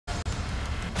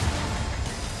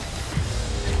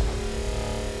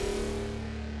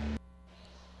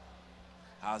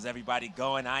How's everybody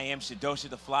going? I am Shadosha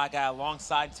the Fly Guy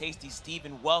alongside Tasty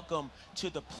Steven. Welcome to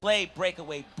the Play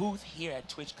Breakaway booth here at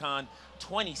TwitchCon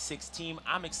 2016.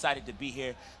 I'm excited to be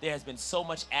here. There has been so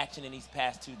much action in these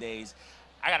past 2 days.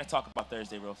 I got to talk about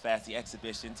Thursday real fast, the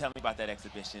exhibition. Tell me about that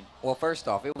exhibition. Well, first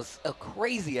off, it was a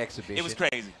crazy exhibition. It was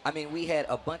crazy. I mean, we had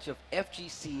a bunch of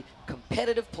FGC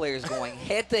competitive players going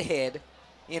head-to-head.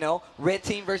 You know, red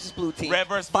team versus blue team. Red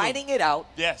versus blue. Fighting it out.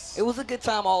 Yes. It was a good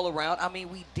time all around. I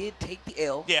mean, we did take the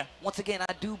L. Yeah. Once again,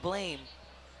 I do blame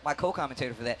my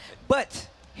co-commentator for that. But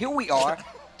here we are,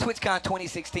 TwitchCon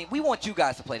 2016. We want you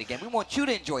guys to play the game. We want you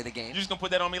to enjoy the game. You're just going to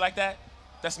put that on me like that?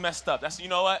 That's messed up. You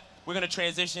know what? We're going to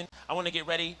transition. I want to get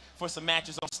ready for some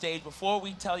matches on stage. Before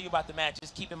we tell you about the matches,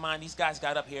 keep in mind these guys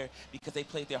got up here because they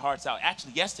played their hearts out.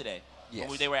 Actually, yesterday,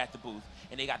 when they were at the booth,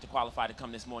 and they got to qualify to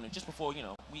come this morning just before, you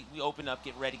know, we open up,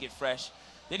 get ready, get fresh.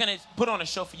 They're going to put on a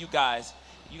show for you guys.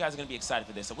 You guys are going to be excited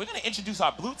for this. So we're going to introduce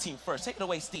our blue team first. Take it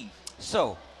away, Steve.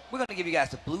 So we're going to give you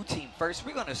guys the blue team first.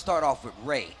 We're going to start off with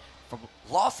Ray from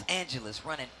Los Angeles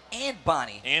running and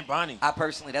Bonnie. And Bonnie. I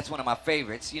personally, that's one of my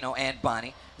favorites, you know, and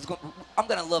Bonnie. I'm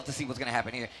going to love to see what's going to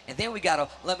happen here. And then we got to,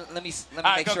 let me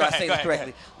make sure I say this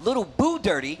correctly. Little Boo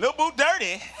Dirty. Little Boo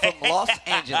Dirty. From Los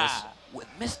Angeles with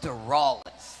Mr.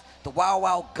 Rollins, the Wild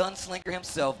Wild gunslinger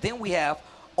himself. Then we have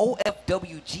OFWGKTA_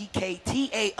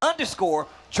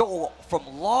 Joel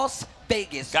from Las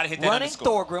Vegas. Gotta hit that running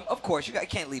underscore. Thorgrim. Of course, you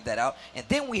can't leave that out. And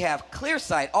then we have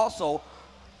Clearsight also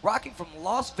rocking from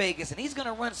Las Vegas, and he's going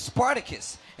to run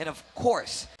Spartacus. And of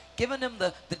course, giving them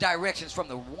the directions from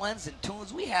the ones and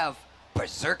twos, we have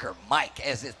Berserker Mike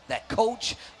as that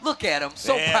coach. Look at him,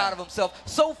 so proud of himself,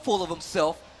 so full of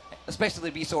himself, especially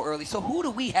to be so early. So who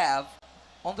do we have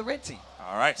on the red team?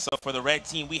 All right, so for the red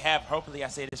team, we have, hopefully I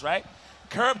say this right,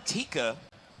 Curb Tika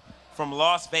from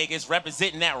Las Vegas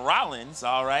representing that Rollins,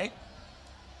 all right.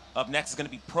 Up next is going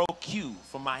to be Pro Q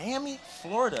from Miami,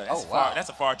 Florida. That's far. That's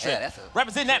a far trip. Yeah,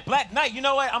 representing that Black Knight. You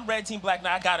know what? I'm red team Black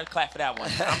Knight. I got to clap for that one.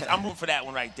 I'm rooting for that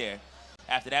one right there.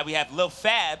 After that, we have Lil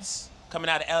Fabs coming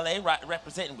out of LA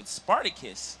representing with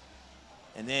Spartacus.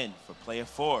 And then for player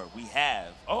 4, we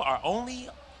have, our only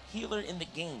healer in the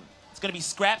game. It's going to be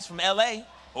Scraps from LA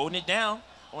holding it down.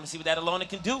 I want to see what that Alona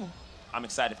can do. I'm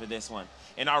excited for this one.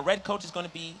 And our red coach is going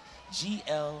to be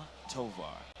GL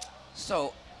Tovar.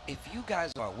 So, if you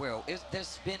guys are aware,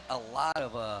 there's been a lot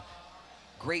of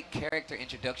great character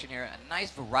introduction here, a nice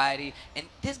variety, and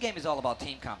this game is all about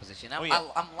team composition.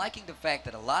 I'm liking the fact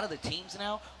that a lot of the teams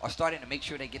now are starting to make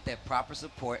sure they get that proper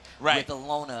support with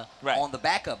Alona on the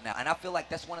backup now, and I feel like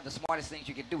that's one of the smartest things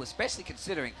you can do, especially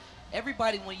considering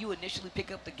everybody, when you initially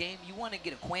pick up the game, you want to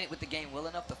get acquainted with the game well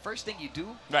enough. The first thing you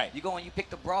do, you go and you pick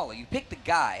the brawler. You pick the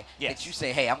guy that you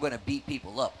say, hey, I'm going to beat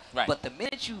people up. But the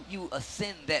minute you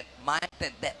ascend that mind,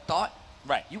 that thought,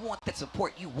 you want that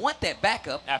support. You want that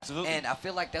backup. Absolutely. And I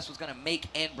feel like that's what's going to make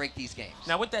and break these games.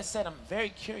 Now, with that said, I'm very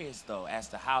curious, though, as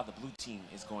to how the blue team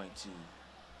is going to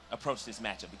approach this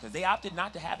matchup, because they opted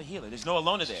not to have a healer. There's no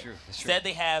Alona there. Instead,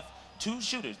 they have 2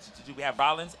 shooters. We have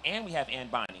Rollins and we have Ann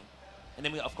Bonnie. And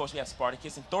then, of course, we have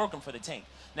Spartacus and Thorgrim for the tank.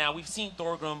 Now, we've seen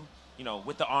Thorgrim, you know,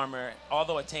 with the armor,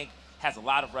 although a tank has a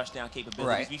lot of rushdown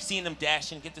capabilities. We've seen them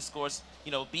dash in, get the scores,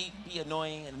 you know, be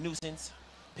annoying and a nuisance,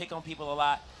 pick on people a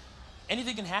lot.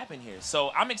 Anything can happen here.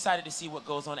 So I'm excited to see what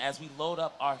goes on as we load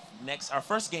up our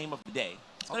first game of the day.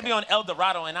 It's going to be on El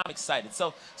Dorado, and I'm excited.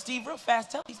 So, Steve, real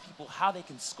fast, tell these people how they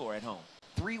can score at home.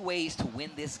 3 ways to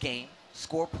win this game,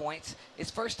 score points. It's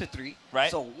first to 3.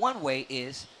 So one way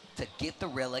is to get the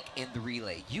relic in the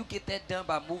relay. You get that done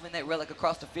by moving that relic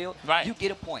across the field, you get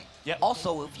a point.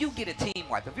 Also, if you get a team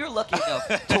wipe, if you're lucky enough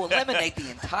to eliminate the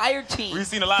entire team We've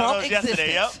seen a lot of those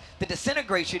yesterday, the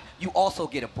disintegration, you also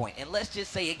get a point. And let's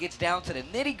just say it gets down to the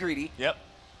nitty-gritty.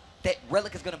 That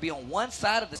relic is going to be on one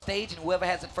side of the stage, and whoever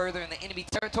has it further in the enemy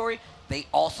territory, they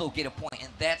also get a point.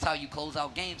 And that's how you close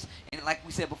out games. And like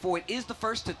we said before, it is the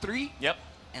first to 3.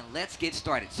 And let's get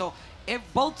started. So if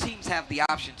both teams have the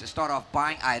option to start off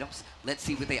buying items, let's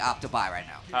see what they opt to buy right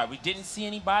now. All right, we didn't see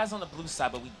any buys on the blue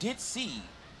side, but we did see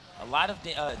a lot of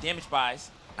damage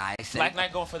buys. Nice. Black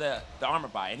Knight going for the armor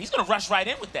buy, and he's going to rush right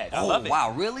in with that. I love it.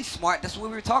 Wow, really smart. That's what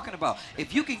we were talking about.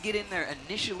 If you can get in there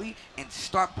initially and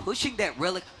start pushing that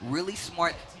relic, really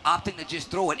smart, opting to just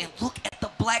throw it. And look at the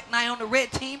Black Knight on the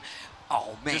red team.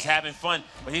 Oh, man. Just having fun.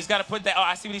 But he's got to put that.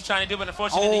 I see what he's trying to do, but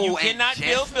unfortunately, you cannot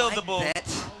build the bull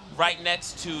right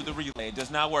next to the relay. It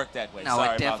does not work that way. No,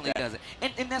 Sorry it definitely about that.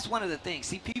 doesn't. And that's one of the things.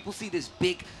 See, people see this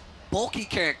big, bulky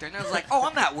character, and they're like, oh,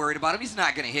 I'm not worried about him. He's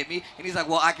not going to hit me. And he's like,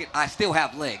 well, I still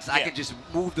have legs. I can just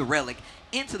move the relic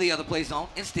into the other play zone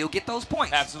and still get those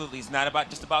points. Absolutely. It's not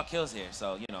just about kills here.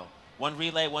 So, you know, one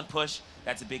relay, one push,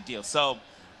 that's a big deal. So,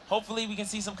 hopefully we can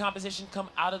see some composition come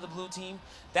out of the blue team.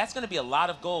 That's going to be a lot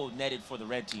of gold netted for the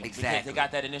red team. Exactly. Because they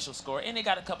got that initial score, and they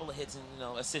got a couple of hits and, you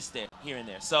know, assists there, here and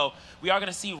there. So we are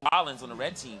going to see Rollins on the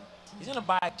red team. He's going to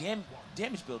buy damage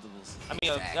buildables. I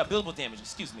mean, buildable damage,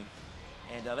 excuse me.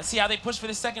 And let's see how they push for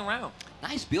this second round.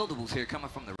 Nice buildables here coming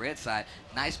from the red side.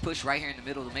 Nice push right here in the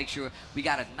middle to make sure we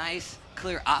got a nice,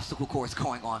 clear obstacle course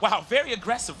going on. Wow, very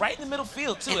aggressive. Right in the middle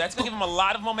field, too. That's going to give him a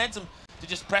lot of momentum to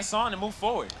just press on and move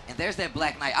forward. And there's that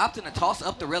Black Knight opting to toss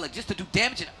up the relic just to do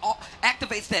damage and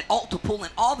activates that ult to pull in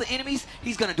all the enemies.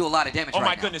 He's going to do a lot of damage right now. Oh,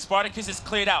 my goodness. Spartacus is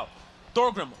cleared out.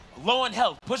 Thorgrim, low on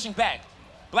health, pushing back.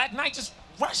 Black Knight just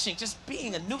rushing, just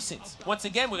being a nuisance. Once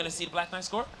again, we're going to see the Black Knight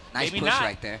score. Nice push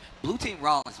right there. Blue team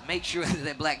Rollins, make sure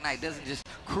that Black Knight doesn't just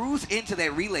cruise into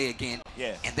that relay again.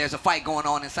 Yeah. And there's a fight going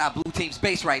on inside blue team's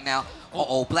base right now.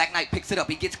 Uh-oh, Black Knight picks it up.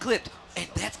 He gets clipped. And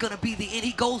that's going to be the end.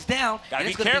 He goes down. Gotta and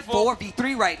be it's going to be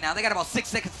 4v3 right now. They got about 6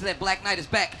 seconds to that Black Knight is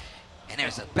back. And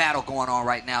there's a battle going on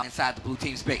right now inside the blue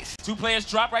team's base. 2 players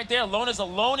drop right there. Lona's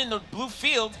alone in the blue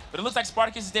field, but it looks like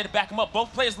Spartacus is there to back him up.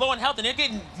 Both players low in health, and they're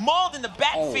getting mauled in the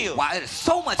backfield. Oh, wow, there's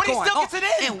so much going on. But he still gets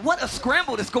it in. And what a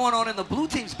scramble that's going on in the blue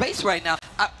team's base right now.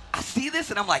 I see this,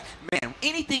 and I'm like, man,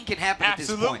 anything can happen at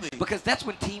this point. Because that's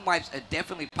when team wipes are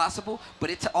definitely possible,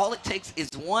 but all it takes is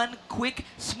one quick,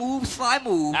 smooth slide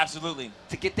move. Absolutely.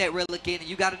 To get that relic in, and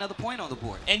you got another point on the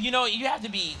board. And you know, you have to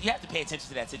pay attention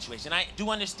to that situation. I do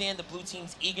understand the blue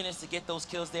team's eagerness to get those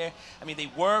kills there. I mean,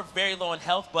 they were very low in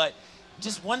health, but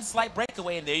just one slight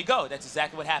breakaway, and there you go. That's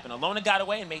exactly what happened. Alona got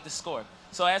away and made the score.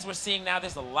 So as we're seeing now,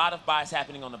 there's a lot of buys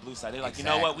happening on the blue side. They're like, you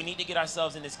know what, we need to get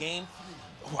ourselves in this game.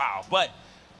 Wow, but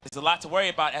there's a lot to worry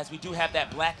about as we do have that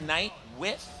Black Knight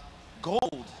with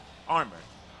gold armor.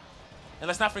 And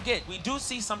let's not forget, we do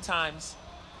see sometimes...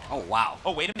 Oh, wow.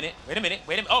 Oh, wait a minute.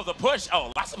 Oh, the push.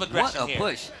 Oh, lots of aggression here. What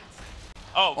a push.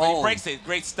 Oh, he breaks it.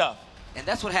 Great stuff. And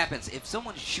that's what happens. If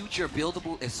someone shoots your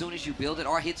buildable as soon as you build it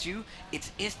or hits you,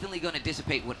 it's instantly going to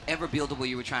dissipate whatever buildable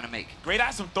you were trying to make. Great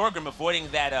eyes from Thorgrim avoiding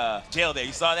that jail there.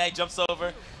 You saw that? He jumps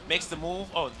over, makes the move.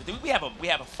 Oh, we have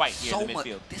a fight here in the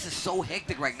midfield. This is so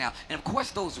hectic right now. And of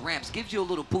course, those ramps gives you a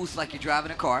little boost like you're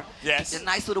driving a car. Yes. A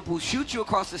nice little boost, shoots you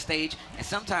across the stage, and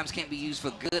sometimes can be used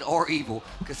for good or evil.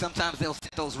 Because sometimes they'll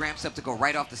set those ramps up to go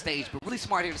right off the stage. But really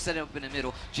smart here to set it up in the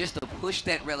middle just to push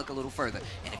that relic a little further.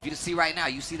 And if you see right now,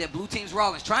 you see that blue team's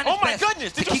Rollins trying to. Oh my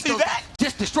goodness! Did you see that?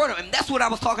 Just destroy them, and that's what I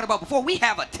was talking about before. We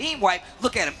have a team wipe.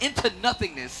 Look at him into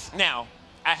nothingness. Now,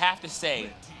 I have to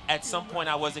say, at some point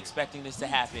I was expecting this to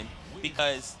happen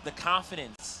because the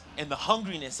confidence and the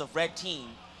hungriness of Red Team,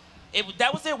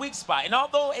 that was their weak spot. And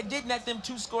although it did net them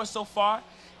 2 scores so far,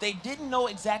 they didn't know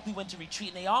exactly when to retreat,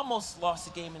 and they almost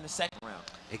lost the game in the second round.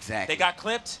 Exactly. They got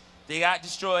clipped, they got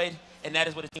destroyed, and that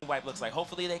is what a team wipe looks like.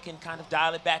 Hopefully they can kind of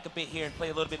dial it back a bit here and play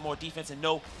a little bit more defense and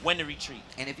know when to retreat.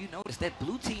 And if you notice, that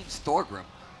blue team's Thorgrim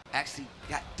actually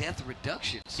got death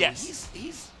reduction. So yes.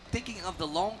 He's thinking of the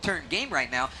long-term game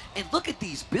right now. And look at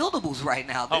these buildables right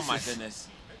now. Oh my goodness.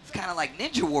 It's kind of like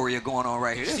Ninja Warrior going on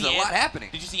right here. There's a lot happening.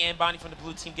 Did you see Ambani from the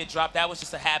blue team get dropped? That was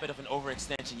just a habit of an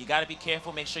overextension. You got to be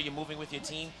careful. Make sure you're moving with your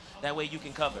team. That way you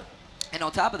can cover. And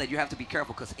on top of that, you have to be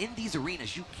careful because in these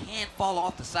arenas, you can fall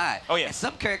off the side. Oh, yes. And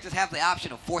some characters have the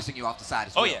option of forcing you off the side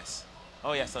as well. Oh, yes.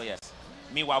 Oh, yes. Oh, yes.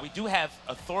 Meanwhile, we do have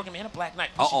a Thorgrim and a Black Knight.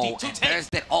 Uh-oh, and there's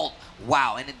that ult.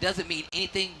 Wow, and it doesn't mean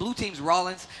anything. Blue team's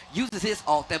Rollins uses his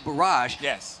ult, that barrage.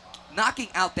 Yes. Knocking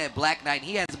out that Black Knight, and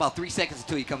he has about 3 seconds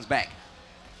until he comes back.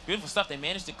 Beautiful stuff. They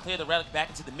managed to clear the relic back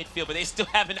into the midfield, but they still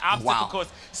have an obstacle course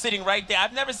sitting right there.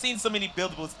 I've never seen so many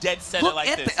buildables dead center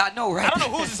like this. I know, right? I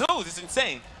don't know whose is whose. It's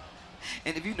insane.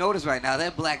 And if you notice right now,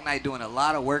 that Black Knight doing a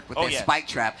lot of work with that spike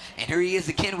trap. And here he is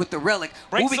again with the relic,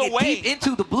 moving it deep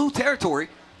into the blue territory.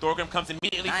 Thorgrim comes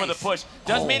immediately for the push.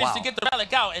 Does manage to get the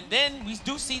relic out, and then we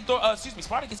do see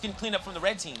Spartacus getting cleaned up from the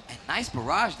red team. And nice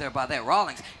barrage there by that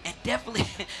Rollins, and definitely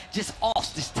just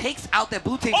takes out that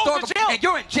blue team. And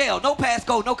you're in jail. No pass,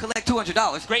 go, no collect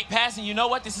 $200. Great pass, and you know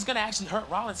what? This is going to actually hurt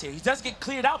Rollins here. He does get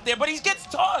cleared out there, but he gets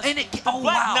tossed. And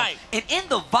Black Knight. And in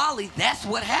the volley, that's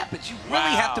what happens. You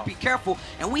really have to be careful,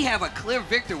 and we have a clear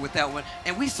victor with that one.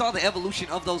 And we saw the evolution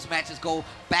of those matches go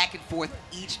back and forth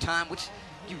each time, which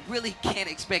you really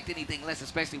can't expect anything less,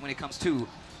 especially when it comes to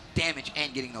damage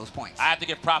and getting those points. I have to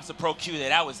give props to Pro Q there.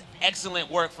 That was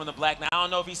excellent work from the Black Knight. I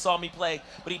don't know if he saw me play,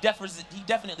 but he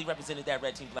definitely represented that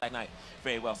red team Black Knight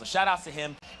very well. So shout outs to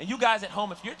him. And you guys at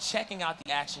home, if you're checking out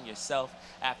the action yourself,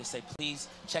 I have to say, please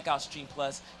check out Stream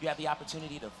Plus. You have the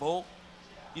opportunity to vote.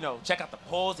 You know, check out the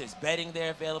polls. There's betting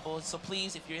there available. So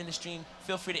please, if you're in the stream,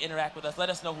 feel free to interact with us. Let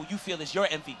us know who you feel is your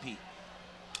MVP.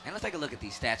 And let's take a look at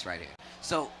these stats right here.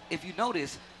 So if you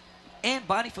notice, And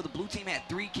Bonnie for the blue team had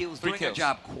 3 kills, doing her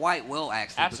job quite well,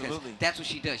 actually. Absolutely. Because that's what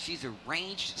she does. She's a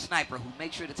ranged sniper who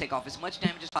makes sure to take off as much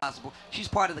damage as possible. She's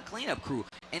part of the cleanup crew.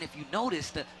 And if you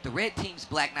notice, the red team's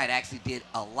Black Knight actually did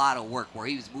a lot of work where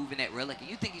he was moving that relic. And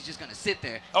you think he's just going to sit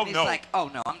there. Oh, and he's no. like,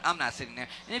 oh, no, I'm not sitting there.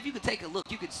 And if you could take a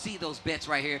look, you can see those bets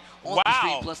right here on the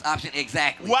Stream Plus option.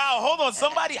 Exactly. Wow, hold on.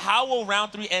 Somebody, how will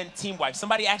round 3 end team wipe?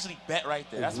 Somebody actually bet right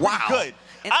there. That's pretty good.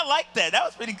 And I like that. That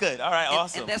was pretty good. All right,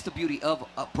 awesome. And that's the beauty of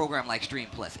a program like Stream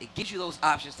Plus. It gives you those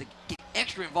options to get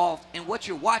extra involved in what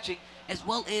you're watching, as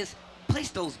well as place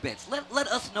those bets. Let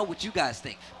us know what you guys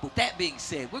think. But with that being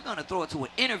said, we're going to throw it to an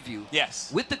interview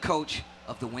with the coach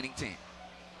of the winning team.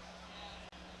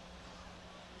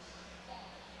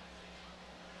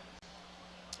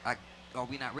 Are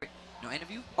we not ready? No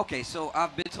interview? Okay, so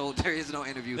I've been told there is no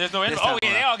interview. There's no interview. Oh,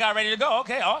 yeah, they all got ready to go.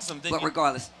 Okay, awesome. But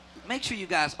regardless, make sure you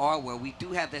guys are aware. We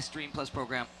do have that Stream Plus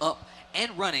program up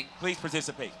and running. Please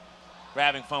participate. We're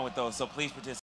having fun with those, so please participate.